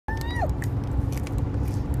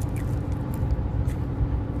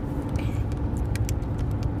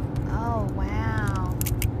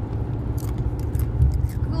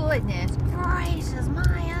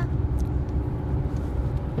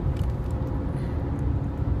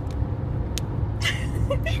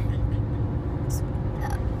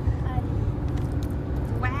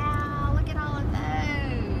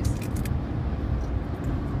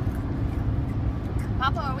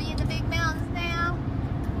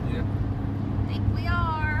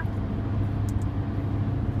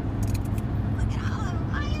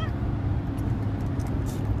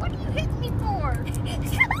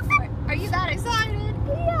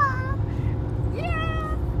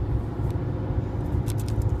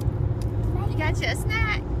got you a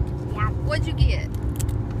snack? Yeah. What'd you get?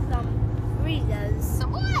 Some burritos.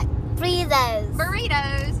 Some what? Burritos.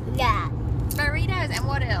 Burritos. Yeah. Burritos. And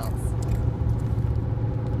what else?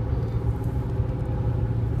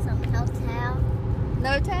 Some hotel.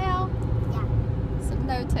 No-tail? Yeah. Some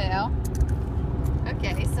no-tail.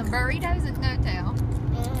 Okay, some burritos and no-tail.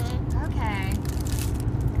 Okay.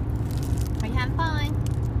 Are you having fun?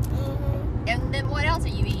 And then what else are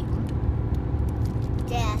you eating?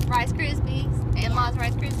 Yeah. Rice Krispies? And Ma's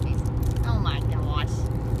Rice Krispies? Oh my gosh.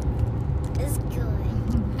 It's good.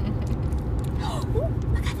 Ooh,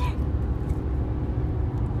 look out there.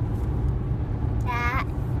 That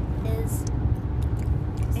is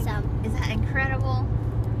some. Is that incredible?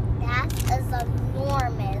 That is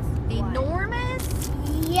enormous. Enormous?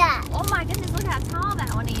 Yeah. Oh my goodness, look how tall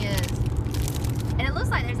that one is. And it looks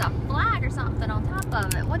like there's a flag or something on top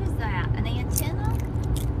of it. What is that? An antenna?